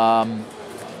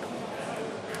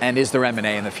 And is there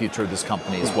M&A in the future of this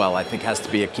company as well? I think has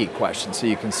to be a key question. So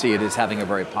you can see it is having a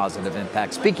very positive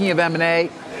impact. Speaking of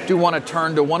M&A, do want to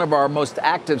turn to one of our most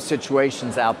active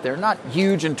situations out there. Not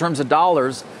huge in terms of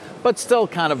dollars, but still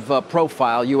kind of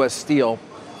profile, U.S. Steel.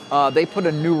 They put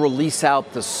a new release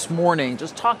out this morning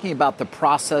just talking about the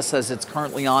process as it's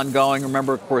currently ongoing.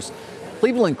 Remember, of course,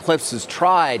 Cleveland-Cliffs has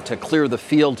tried to clear the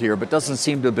field here, but doesn't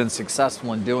seem to have been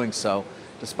successful in doing so,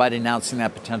 despite announcing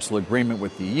that potential agreement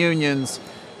with the unions,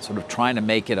 sort of trying to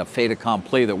make it a fait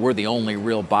accompli that we're the only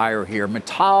real buyer here.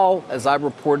 Mittal, as I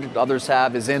reported, others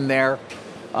have, is in there.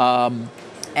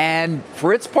 And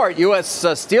for its part, U.S.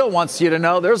 Steel wants you to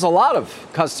know there's a lot of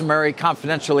customary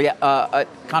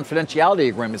confidentiality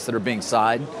agreements that are being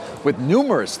signed with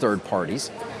numerous third parties,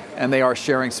 and they are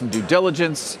sharing some due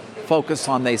diligence, focus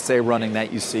on, they say, running that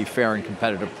fair and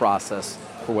competitive process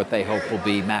for what they hope will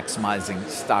be maximizing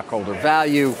stockholder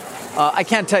value. I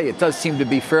can't tell you, it does seem to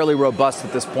be fairly robust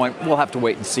at this point. We'll have to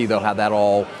wait and see, though, how that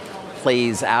all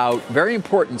plays out. Very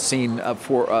important seen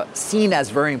as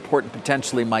very important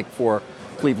potentially, Mike, for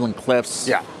Cleveland-Cliffs.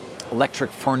 Yeah.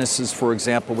 Electric furnaces, for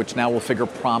example, which now will figure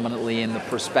prominently in the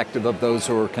perspective of those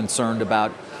who are concerned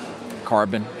about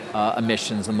carbon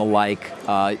emissions and the like.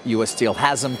 U.S. Steel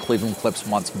has them. Cleveland-Cliffs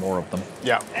wants more of them.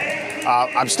 Yeah.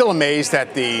 I'm still amazed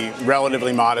at the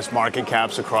relatively modest market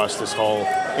caps across this whole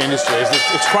industry.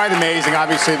 It's quite amazing.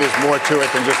 Obviously, there's more to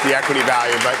it than just the equity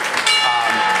value, but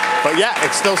yeah,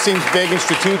 it still seems big and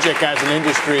strategic as an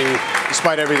industry,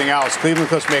 despite everything else.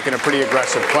 Cleveland-Cliffs making a pretty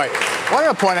aggressive play. I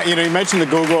want to point out, you mentioned the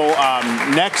Google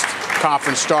Next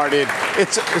conference started.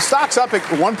 The stock's up at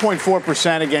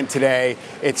 1.4% again today.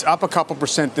 It's up a couple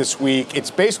percent this week.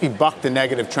 It's basically bucked the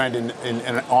negative trend in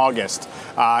August.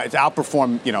 It's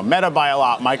outperformed, Meta by a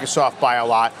lot, Microsoft by a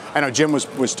lot. I know Jim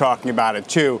was talking about it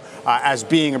too, as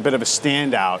being a bit of a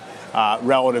standout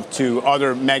relative to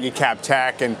other mega cap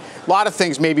tech, and a lot of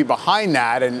things maybe behind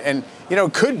that, and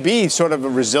could be sort of a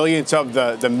resilience of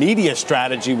the media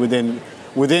strategy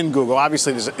within Google.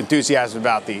 Obviously, there's enthusiasm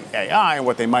about the AI and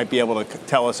what they might be able to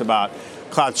tell us about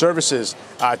cloud services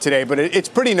today, but it's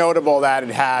pretty notable that it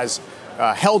has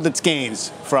held its gains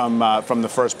from the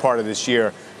first part of this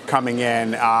year coming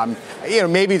in.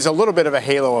 Maybe it's a little bit of a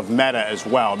halo of Meta as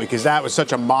well, because that was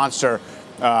such a monster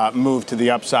move to the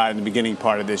upside in the beginning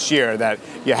part of this year that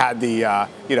you had the,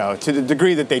 to the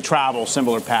degree that they travel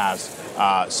similar paths,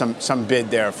 some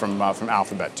bid there from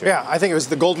Alphabet too. Yeah, I think it was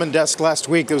the Goldman desk last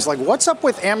week. It was like, what's up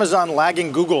with Amazon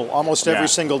lagging Google almost every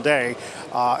single day?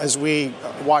 As we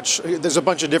watch, there's a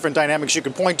bunch of different dynamics you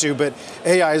could point to, but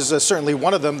AI is certainly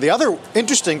one of them. The other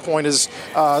interesting point is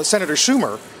Senator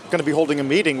Schumer going to be holding a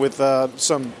meeting with I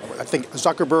think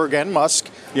Zuckerberg and Musk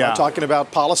talking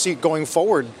about policy going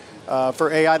forward.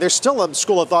 For AI, there's still a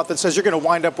school of thought that says you're going to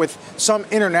wind up with some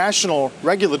international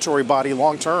regulatory body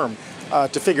long term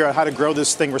to figure out how to grow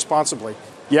this thing responsibly.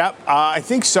 Yep, I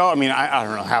think so. I mean, I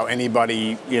don't know how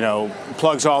anybody,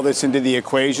 plugs all this into the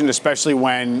equation, especially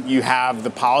when you have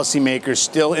the policymakers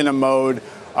still in a mode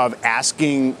of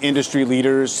asking industry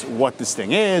leaders what this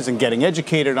thing is and getting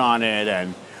educated on it.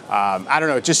 And I don't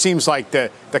know, it just seems like the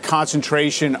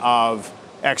concentration of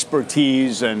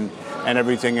expertise and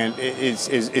everything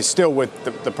is still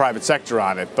with the private sector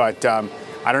on it. But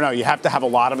I don't know. You have to have a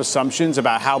lot of assumptions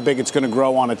about how big it's going to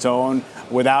grow on its own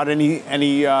without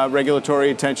any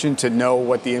regulatory attention to know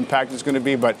what the impact is going to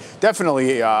be. But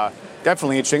definitely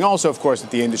interesting. Also, of course,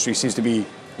 that the industry seems to be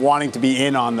wanting to be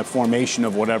in on the formation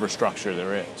of whatever structure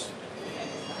there is.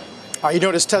 You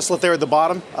notice Tesla there at the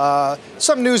bottom.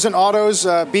 Some news in autos,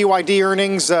 BYD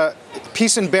earnings,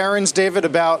 Peace and Barron's, David,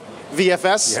 about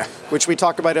VFS, which we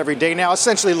talk about every day now,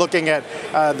 essentially looking at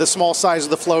the small size of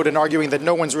the float and arguing that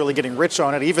no one's really getting rich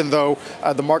on it, even though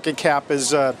the market cap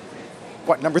is,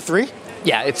 number 3?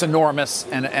 Yeah, it's enormous.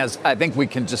 And as I think we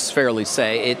can just fairly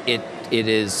say, it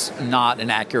is not an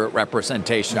accurate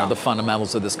representation of the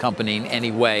fundamentals of this company in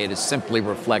any way. It is simply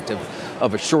reflective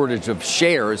of a shortage of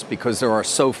shares because there are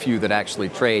so few that actually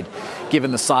trade,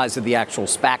 given the size of the actual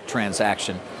SPAC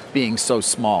transaction being so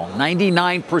small.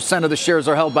 99% of the shares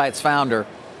are held by its founder.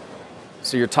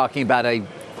 So you're talking about a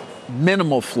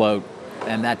minimal float,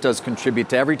 and that does contribute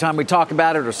to every time we talk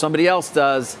about it or somebody else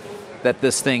does, that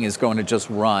this thing is going to just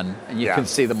run. And you can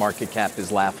see the market cap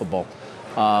is laughable.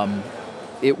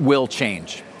 It will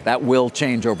change. That will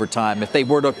change over time. If they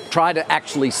were to try to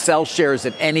actually sell shares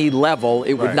at any level,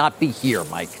 it would not be here,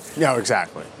 Mike. No,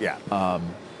 exactly. Yeah.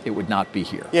 It would not be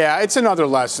here. Yeah, it's another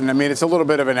lesson. I mean, it's a little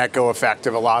bit of an echo effect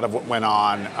of a lot of what went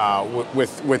on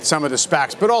with some of the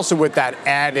SPACs, but also with that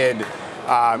added,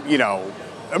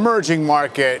 emerging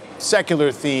market,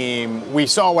 secular theme. We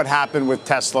saw what happened with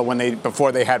Tesla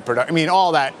before they had production. I mean,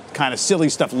 all that kind of silly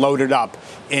stuff loaded up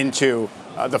into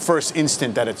the first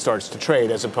instant that it starts to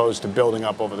trade, as opposed to building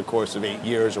up over the course of 8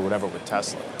 years or whatever with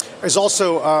Tesla. There's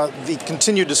also the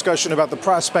continued discussion about the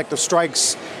prospect of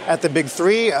strikes at the big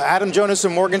three. Adam Jonas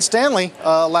of Morgan Stanley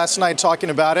last night talking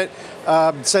about it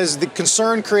says the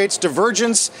concern creates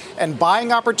divergence and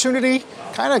buying opportunity.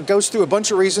 Kind of goes through a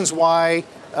bunch of reasons why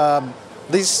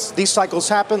these cycles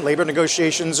happen. Labor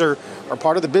negotiations are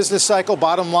part of the business cycle.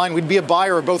 Bottom line, we'd be a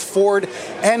buyer of both Ford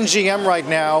and GM right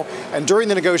now. And during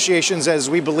the negotiations, as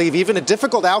we believe, even a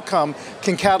difficult outcome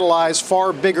can catalyze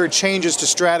far bigger changes to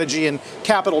strategy and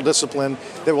capital discipline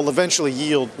that will eventually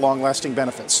yield long-lasting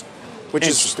benefits, which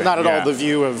is not at all the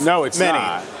view of many.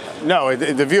 Not. No,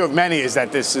 the view of many is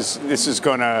that this is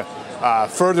going to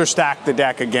further stack the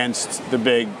deck against the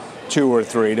big 2 or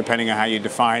 3, depending on how you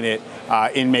define it,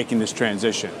 in making this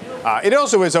transition. It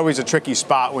also is always a tricky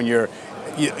spot when you're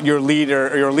a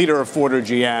leader of Ford or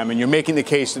GM, and you're making the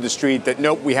case to the street that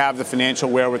nope, we have the financial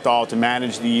wherewithal to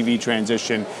manage the EV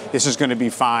transition. This is going to be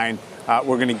fine.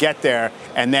 We're going to get there,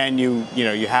 and then you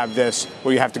have this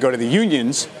where you have to go to the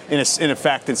unions in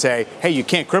effect and say, hey, you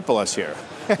can't cripple us here.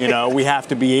 We have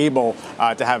to be able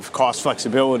to have cost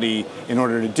flexibility in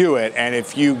order to do it. And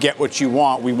if you get what you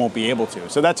want, we won't be able to.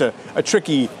 So that's a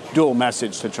tricky dual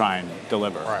message to try and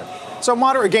deliver. All right. So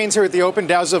moderate gains here at the open.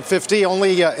 Dow's up 50.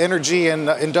 Only energy and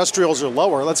industrials are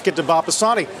lower. Let's get to Bob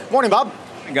Pisani. Morning, Bob.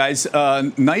 Guys,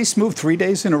 nice move 3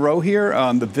 days in a row here.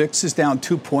 The VIX is down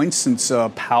 2 points since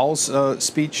Powell's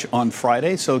speech on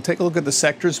Friday. So take a look at the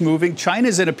sectors moving.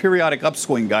 China's in a periodic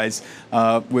upswing, guys,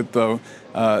 with the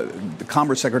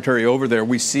Commerce Secretary over there.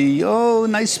 We see,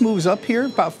 nice moves up here,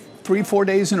 about 3-4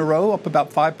 days in a row, up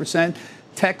about 5%.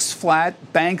 Tech's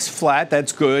flat, banks flat,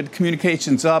 that's good.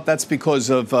 Communications up, that's because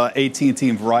of AT&T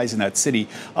and Verizon, that Citi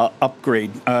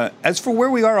upgrade. As for where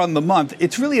we are on the month,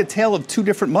 it's really a tale of 2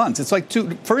 different months. It's like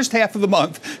first half of the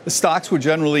month, the stocks were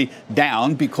generally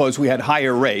down because we had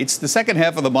higher rates. The second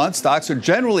half of the month, stocks are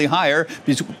generally higher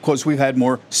because we've had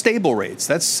more stable rates.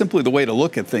 That's simply the way to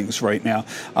look at things right now.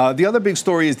 The other big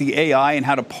story is the AI and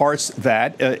how to parse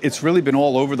that. It's really been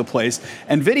all over the place.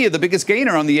 NVIDIA, the biggest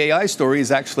gainer on the AI story, is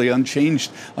actually unchanged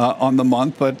on the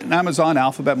month, but Amazon,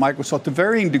 Alphabet, Microsoft, to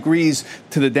varying degrees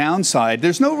to the downside.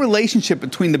 There's no relationship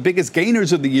between the biggest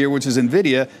gainers of the year, which is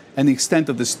NVIDIA, and the extent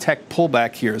of this tech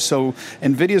pullback here. So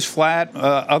NVIDIA's flat,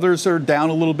 others are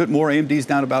down a little bit more. AMD's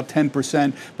down about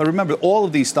 10%. But remember, all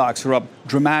of these stocks are up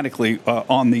dramatically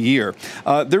on the year.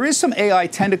 There is some AI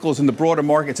tentacles in the broader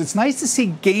markets. It's nice to see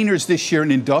gainers this year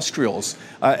in industrials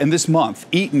and this month.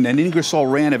 Eaton and Ingersoll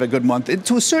Rand have a good month. And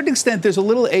to a certain extent, there's a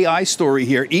little AI story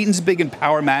here. Eaton's big in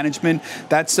power management.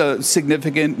 That's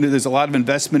significant. There's a lot of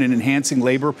investment in enhancing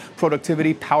labor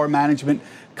productivity. Power management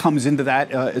comes into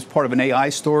that as part of an AI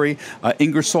story.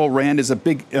 Ingersoll Rand is a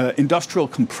big industrial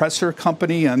compressor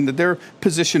company, and they're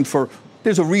positioned for.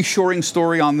 There's a reshoring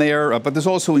story on there, but there's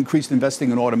also increased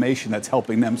investing in automation that's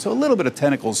helping them. So a little bit of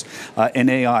tentacles in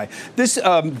AI. This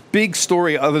big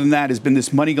story, other than that, has been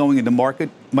this money going into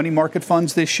money market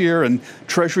funds this year and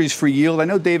treasuries for yield. I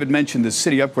know David mentioned the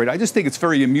Citi upgrade. I just think it's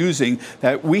very amusing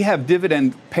that we have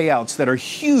dividend payouts that are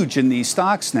huge in these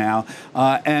stocks now,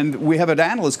 and we have an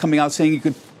analyst coming out saying you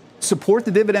could support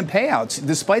the dividend payouts,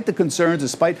 despite the concerns,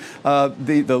 despite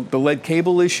the lead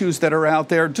cable issues that are out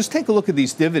there. Just take a look at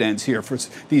these dividends here for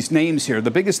these names here.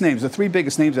 The biggest names, the three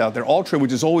biggest names out there, Ultra,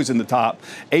 which is always in the top,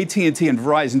 AT&T, and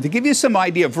Verizon. To give you some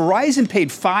idea, Verizon paid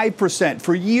 5%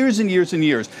 for years and years and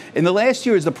years. In the last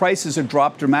year, as the prices have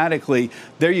dropped dramatically,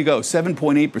 there you go,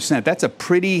 7.8%. That's a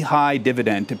pretty high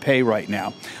dividend to pay right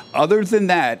now. Other than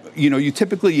that, you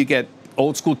typically get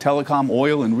old school telecom,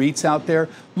 oil, and REITs out there.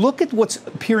 Look at what's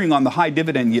appearing on the high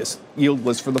dividend yield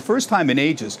list for the first time in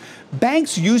ages.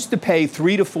 Banks used to pay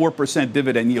 3 to 4%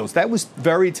 dividend yields. That was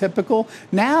very typical.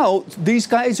 Now, these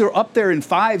guys are up there in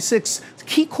 5, 6.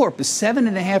 KeyCorp is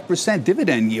 7.5%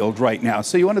 dividend yield right now.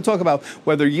 So you want to talk about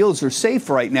whether yields are safe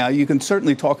right now. You can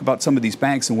certainly talk about some of these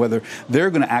banks and whether they're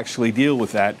going to actually deal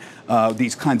with that,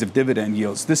 these kinds of dividend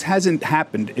yields. This hasn't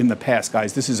happened in the past,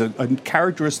 guys. This is a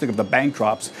characteristic of the bank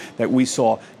drops that we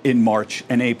saw in March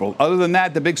and April. Other than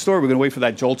that, the big story, we're going to wait for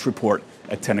that JOLTS report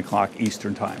at 10 o'clock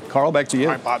Eastern time. Carl, back to you.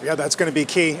 All right, Bob. Yeah, that's going to be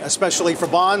key, especially for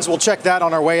bonds. We'll check that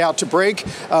on our way out to break.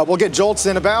 We'll get JOLTS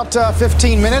in about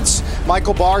 15 minutes.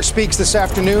 Michael Barr speaks this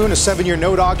afternoon, a 7-year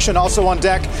note auction also on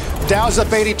deck. Dow's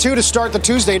up 82 to start the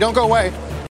Tuesday. Don't go away.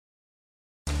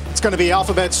 It's going to be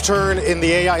Alphabet's turn in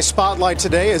the AI spotlight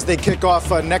today as they kick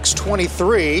off Next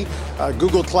 23.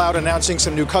 Google Cloud announcing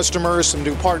some new customers, some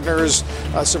new partners,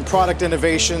 some product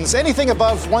innovations. Anything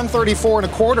above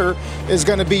 134.25 is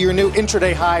going to be your new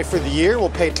intraday high for the year. We'll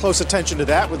pay close attention to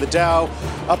that with the Dow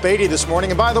up 80 this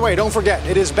morning. And by the way, don't forget,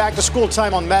 it is back to school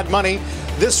time on Mad Money.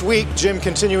 This week, Jim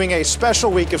continuing a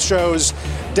special week of shows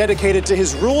dedicated to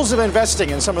his rules of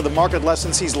investing and some of the market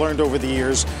lessons he's learned over the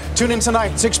years. Tune in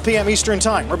tonight, 6 p.m. Eastern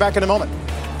Time. We're back in a moment.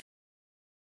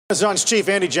 Amazon's chief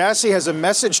Andy Jassy has a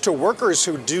message to workers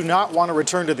who do not want to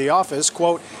return to the office.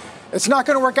 Quote, "It's not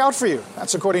going to work out for you."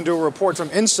 That's according to a report from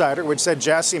Insider, which said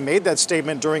Jassy made that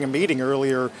statement during a meeting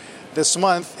earlier this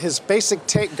month. His basic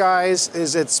take, guys,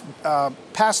 is it's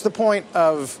past the point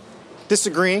of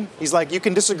disagreeing. He's like, you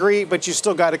can disagree, but you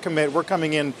still got to commit. We're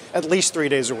coming in at least 3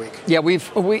 days a week. Yeah, we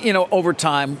over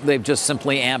time, they've just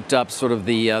simply amped up sort of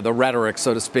the rhetoric,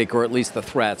 so to speak, or at least the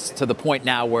threats, to the point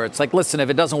now where it's like, listen, if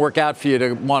it doesn't work out for you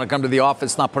to want to come to the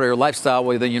office, not part of your lifestyle,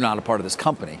 well, then you're not a part of this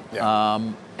company.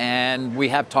 Yeah. And we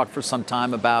have talked for some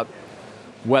time about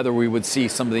whether we would see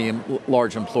some of the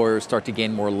large employers start to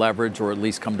gain more leverage or at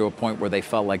least come to a point where they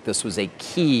felt like this was a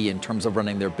key in terms of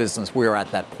running their business. We're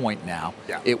at that point now,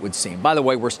 It would seem. By the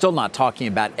way, we're still not talking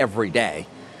about every day.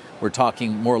 We're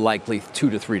talking more likely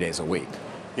 2 to 3 days a week.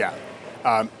 Yeah.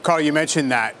 Carl, you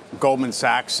mentioned that Goldman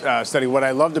Sachs study. What I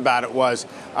loved about it was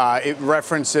it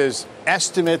references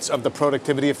estimates of the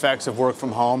productivity effects of work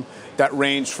from home that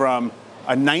range from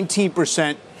a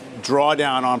 19%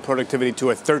 drawdown on productivity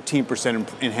to a 13%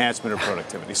 enhancement of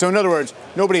productivity. So in other words,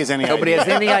 nobody has any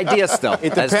idea still.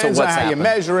 It depends on how you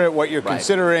measure it, what you're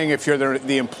considering. If you're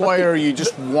the employer, you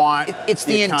just want it's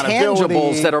the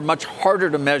intangibles that are much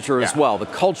harder to measure as well. The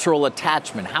cultural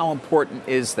attachment, how important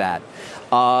is that?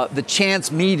 The chance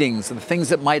meetings, the things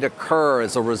that might occur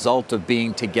as a result of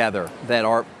being together that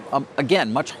are,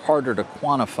 again, much harder to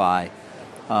quantify.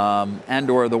 And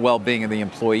or the well-being of the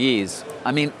employees.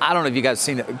 I mean, I don't know if you guys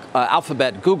seen it.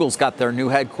 Alphabet, Google's got their new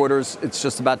headquarters. It's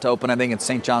just about to open, I think, at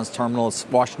St. John's Terminal. It's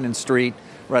Washington Street,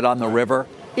 right on the river.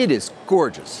 It is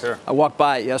gorgeous. Sure. I walked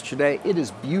by it yesterday. It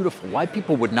is beautiful. Why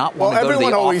people would not want to go to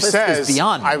the office is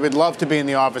beyond me. I would love to be in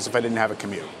the office if I didn't have a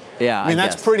commute. Yeah, I mean,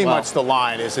 that's pretty much the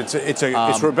line.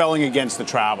 It's rebelling against the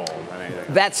travel.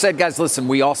 That said, guys, listen,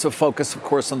 we also focus, of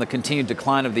course, on the continued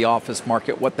decline of the office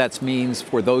market, what that means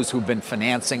for those who've been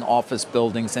financing office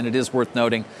buildings. And it is worth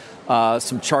noting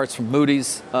some charts from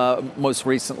Moody's most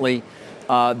recently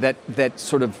that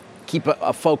sort of keep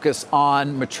a focus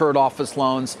on matured office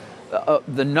loans.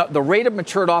 The rate of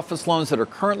matured office loans that are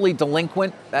currently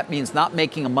delinquent, that means not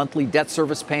making a monthly debt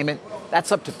service payment,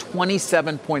 that's up to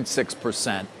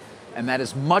 27.6%. And that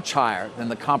is much higher than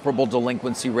the comparable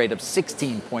delinquency rate of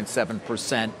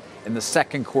 16.7% in the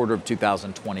second quarter of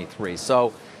 2023.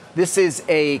 So this is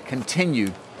a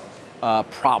continued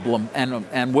problem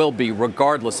and will be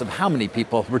regardless of how many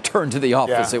people return to the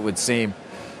office, it would seem,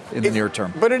 in the near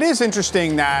term. But it is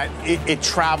interesting that it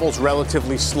travels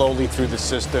relatively slowly through the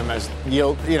system as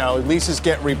leases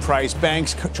get repriced,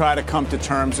 banks try to come to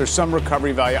terms, there's some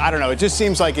recovery value. I don't know, it just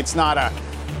seems like it's not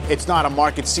a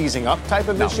market seizing up type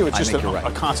of issue. It's just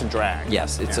a constant drag.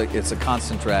 Yes, it's a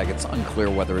constant drag. It's unclear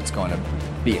whether it's going to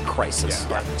be a crisis.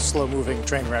 Yeah. Slow-moving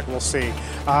train wreck. We'll see.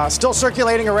 Still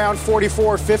circulating around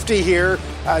 44.50 here.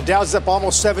 Dow's up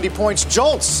almost 70 points.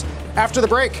 JOLTS after the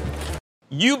break.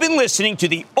 You've been listening to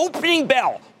the opening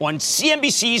bell on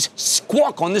CNBC's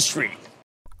Squawk on the Street.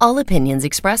 All opinions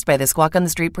expressed by the Squawk on the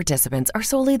Street participants are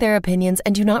solely their opinions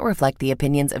and do not reflect the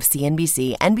opinions of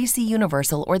CNBC, NBC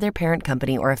Universal, or their parent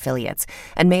company or affiliates,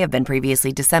 and may have been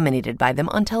previously disseminated by them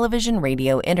on television,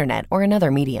 radio, internet, or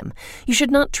another medium. You should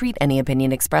not treat any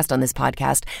opinion expressed on this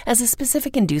podcast as a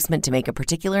specific inducement to make a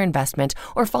particular investment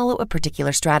or follow a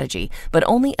particular strategy, but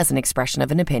only as an expression of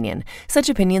an opinion. Such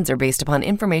opinions are based upon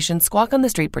information Squawk on the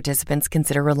Street participants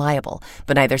consider reliable,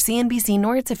 but neither CNBC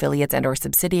nor its affiliates and or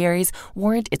subsidiaries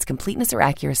warrant its completeness or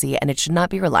accuracy, and it should not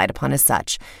be relied upon as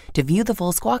such. To view the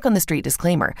full Squawk on the Street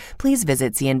disclaimer, please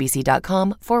visit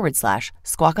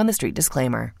cnbc.com/Squawk on the Street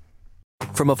disclaimer.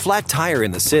 From a flat tire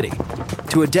in the city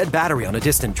to a dead battery on a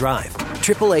distant drive,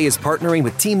 AAA is partnering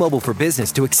with T-Mobile for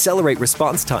Business to accelerate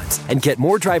response times and get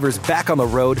more drivers back on the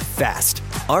road fast.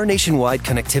 Our nationwide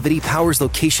connectivity powers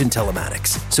location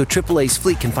telematics, so AAA's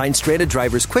fleet can find stranded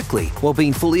drivers quickly while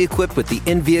being fully equipped with the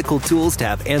in-vehicle tools to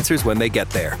have answers when they get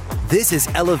there. This is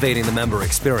elevating the member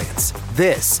experience.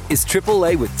 This is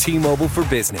AAA with T-Mobile for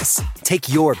Business.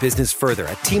 Take your business further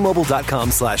at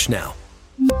T-Mobile.com/now.